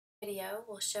Video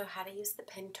will show how to use the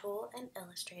pen tool in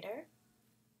Illustrator.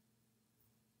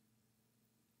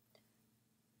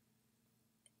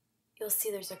 You'll see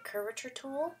there's a curvature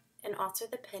tool and also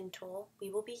the pen tool.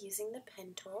 We will be using the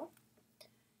pen tool.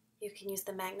 You can use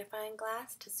the magnifying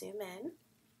glass to zoom in.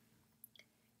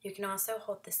 You can also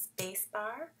hold the space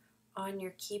bar on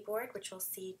your keyboard, which you'll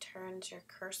see turns your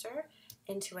cursor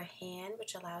into a hand,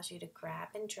 which allows you to grab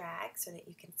and drag so that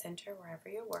you can center wherever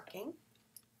you're working.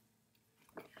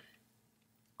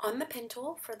 On the pen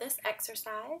tool for this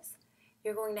exercise,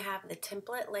 you're going to have the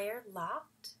template layer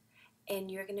locked, and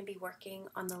you're going to be working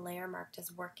on the layer marked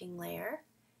as working layer.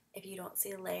 If you don't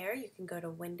see a layer, you can go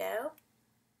to Window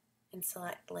and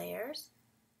select Layers.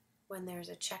 When there's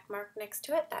a check mark next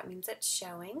to it, that means it's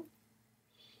showing.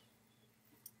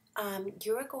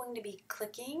 You're going to be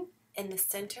clicking in the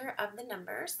center of the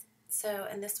numbers. So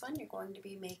in this one, you're going to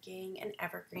be making an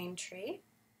evergreen tree.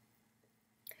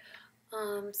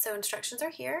 So instructions are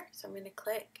here. So I'm going to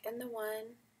click in the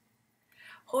one.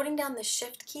 Holding down the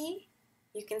Shift key,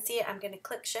 you can see I'm going to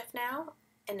click Shift now,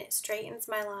 and it straightens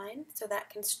my line. So that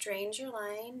constrains your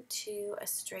line to a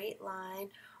straight line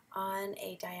on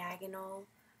a diagonal.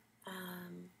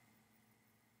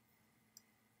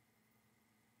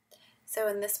 So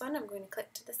in this one, I'm going to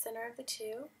click to the center of the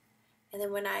two. And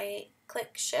then when I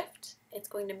click Shift, it's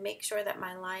going to make sure that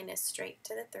my line is straight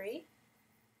to the 3.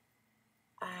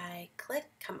 I click,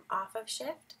 come off of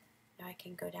Shift. Now I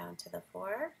can go down to the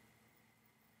 4.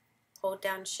 Hold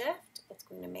down Shift. It's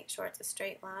going to make sure it's a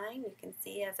straight line. You can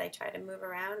see as I try to move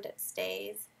around, it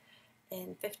stays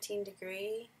in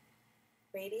 15-degree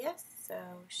radius. So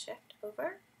Shift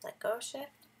over, let go of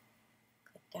Shift,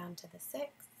 click down to the 6,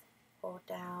 hold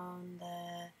down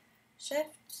the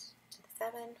Shift to the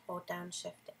 7, hold down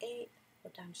Shift to 8,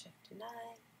 hold down Shift to 9,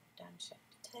 hold down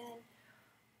Shift to 10,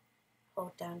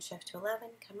 hold down Shift to 11,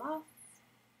 come off,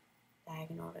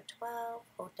 diagonal to 12,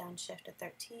 hold down Shift to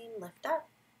 13, lift up,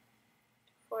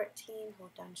 14,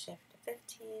 hold down Shift to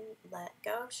 15, let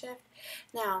go of Shift.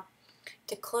 Now,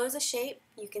 to close a shape,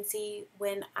 you can see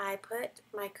when I put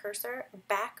my cursor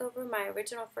back over my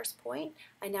original first point,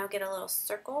 I now get a little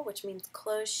circle, which means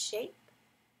close shape.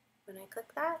 When I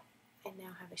click that, I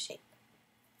now have a shape.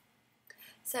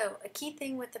 So a key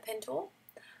thing with the pen tool,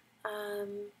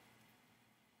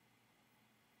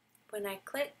 when I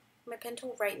click my pen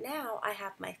tool right now, I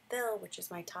have my fill, which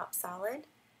is my top solid,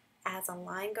 as a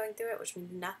line going through it, which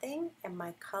means nothing, and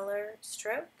my color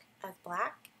stroke as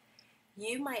black.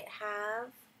 You might have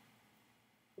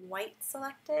white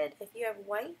selected. If you have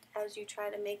white as you try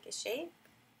to make a shape,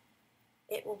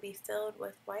 it will be filled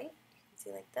with white. You can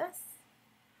see like this.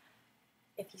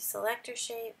 If you select your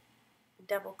shape,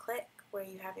 double click where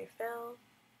you have your fill.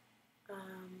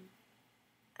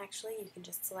 Actually, you can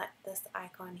just select this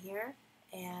icon here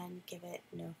and give it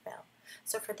no fill.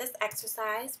 So for this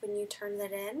exercise, when you turn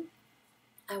that in,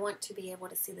 I want to be able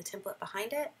to see the template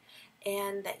behind it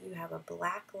and that you have a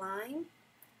black line,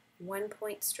 1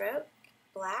 point stroke,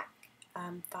 black,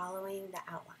 following the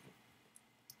outline.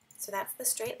 So that's the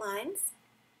straight lines.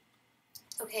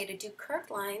 Okay, to do curved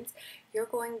lines, you're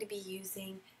going to be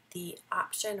using the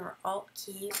Option or Alt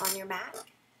key on your Mac.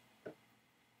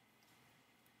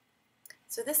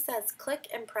 So this says click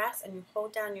and press, and you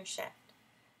hold down your Shift.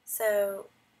 So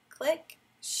click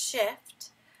Shift.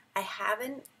 I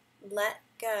haven't let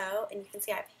go, and you can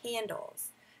see I have handles.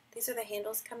 These are the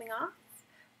handles coming off.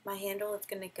 My handle is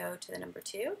going to go to the number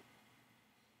 2.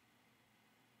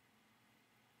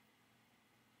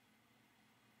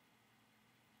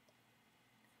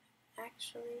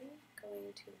 Actually,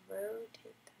 going to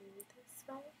rotate them this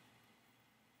way.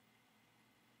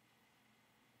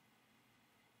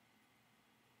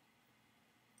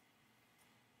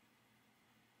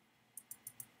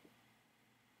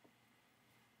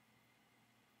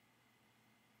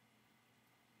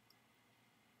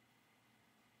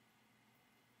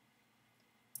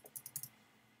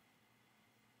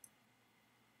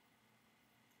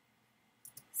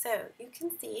 So you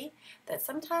can see that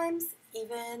sometimes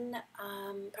even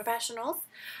professionals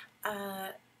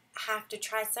have to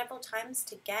try several times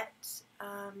to get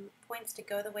points to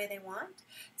go the way they want.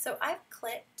 So I've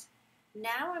clicked.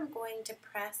 Now I'm going to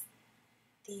press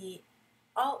the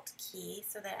Alt key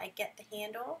so that I get the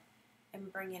handle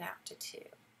and bring it out to 2.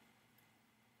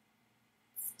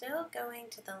 Still going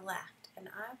to the left, and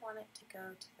I want it to go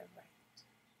to the right.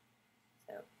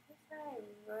 So if I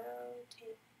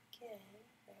rotate again,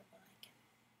 where will I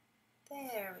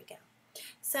get? There we go.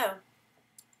 So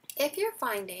if you're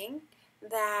finding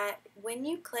that when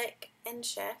you click and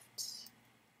Shift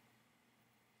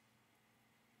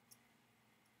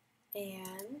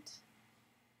and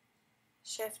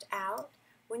Shift out,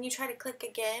 when you try to click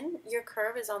again, your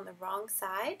curve is on the wrong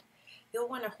side. You'll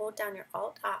want to hold down your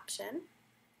Alt option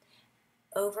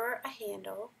over a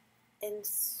handle and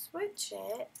switch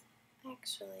it.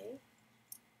 Actually,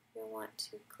 you'll want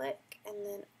to click and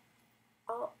then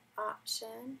Alt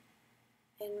option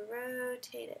and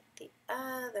rotate it the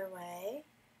other way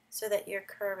so that your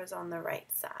curve is on the right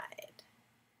side.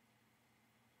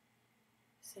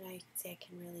 So now you can see I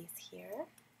can release here.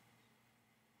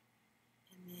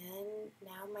 And then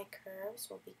now my curves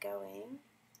will be going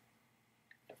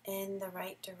in the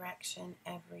right direction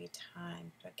every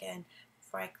time. So again,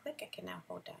 before I click, I can now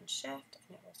hold down Shift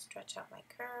and it will stretch out my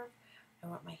curve. I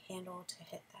want my handle to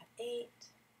hit that 8.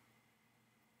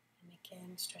 And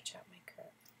again, stretch out my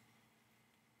curve.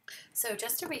 So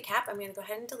just to recap, I'm going to go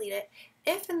ahead and delete it.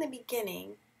 If in the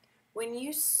beginning, when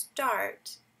you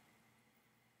start,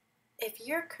 if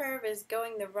your curve is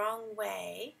going the wrong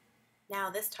way, now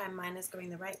this time mine is going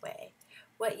the right way,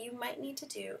 what you might need to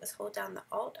do is hold down the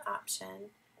Alt option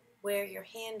where your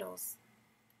handles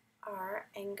are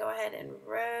and go ahead and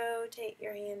rotate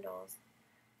your handles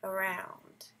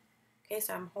around. Okay,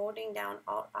 so I'm holding down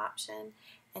Alt option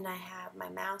and I have my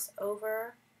mouse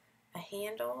over a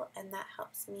handle, and that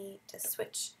helps me to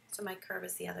switch so my curve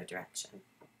is the other direction.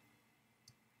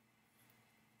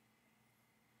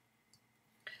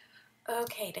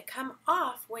 Okay, to come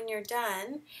off when you're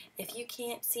done, if you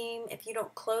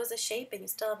don't close a shape and you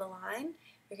still have a line,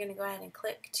 you're going to go ahead and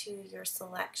click to your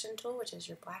selection tool, which is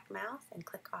your black mouse, and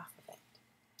click off of it.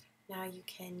 Now you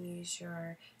can use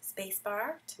your space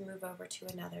bar to move over to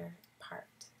another part.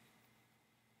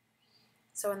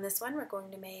 So in this one, we're going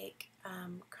to make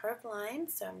curved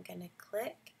lines. So I'm going to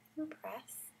click and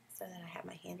press so that I have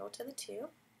my handle to the 2.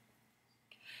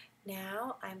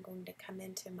 Now I'm going to come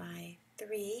into my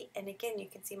 3, and again you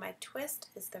can see my twist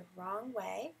is the wrong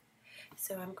way.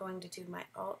 So I'm going to do my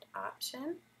Alt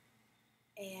option,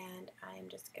 and I'm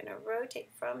just going to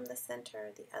rotate from the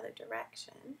center the other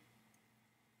direction.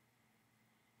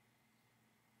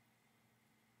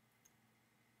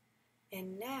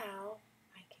 And now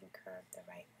I can curve the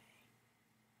right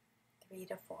way, 3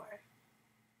 to 4.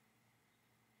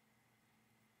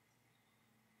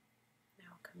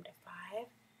 Now come to 5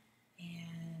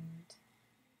 and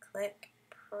click,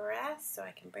 press, so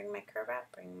I can bring my curve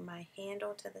out, bring my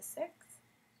handle to the 6.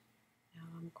 Now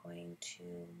I'm going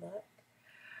to look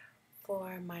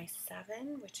for my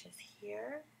 7, which is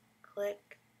here.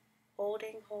 Click,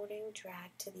 holding,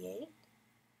 drag to the 8,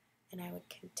 and I would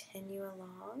continue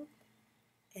along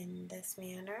in this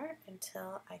manner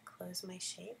until I close my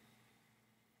shape.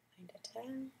 9 to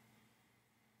 10,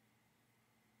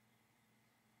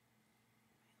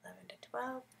 11 to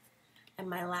 12, and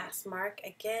my last mark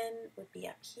again would be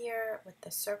up here with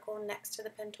the circle next to the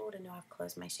pen tool to know I've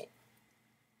closed my shape.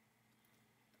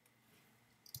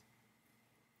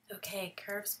 Okay,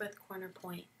 curves with corner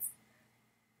points.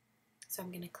 So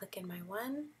I'm going to click in my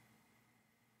 1,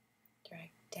 drag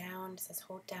down, it says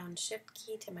hold down Shift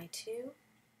key to my 2,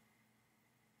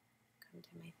 come to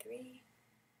my 3,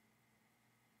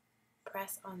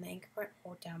 press on the anchor point,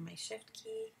 hold down my Shift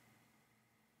key,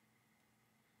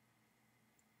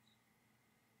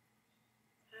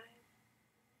 5,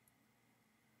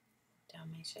 hold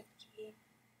down my Shift key,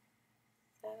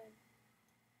 7,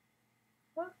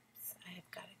 whoops, I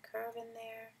have got a curve in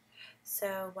there.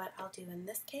 So what I'll do in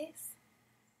this case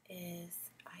is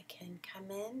I can come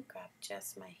in, grab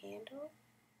just my handle,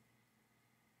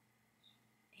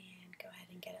 and go ahead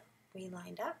and get it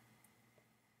relined up.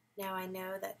 Now I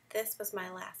know that this was my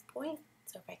last point,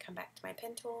 so if I come back to my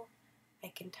pen tool,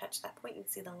 I can touch that point. You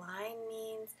can see the line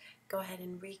means go ahead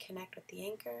and reconnect with the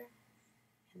anchor,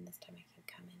 and this time I can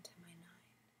come into my 9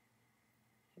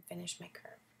 and finish my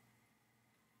curve.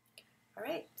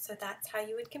 Alright, so that's how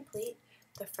you would complete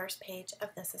the first page of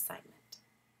this assignment.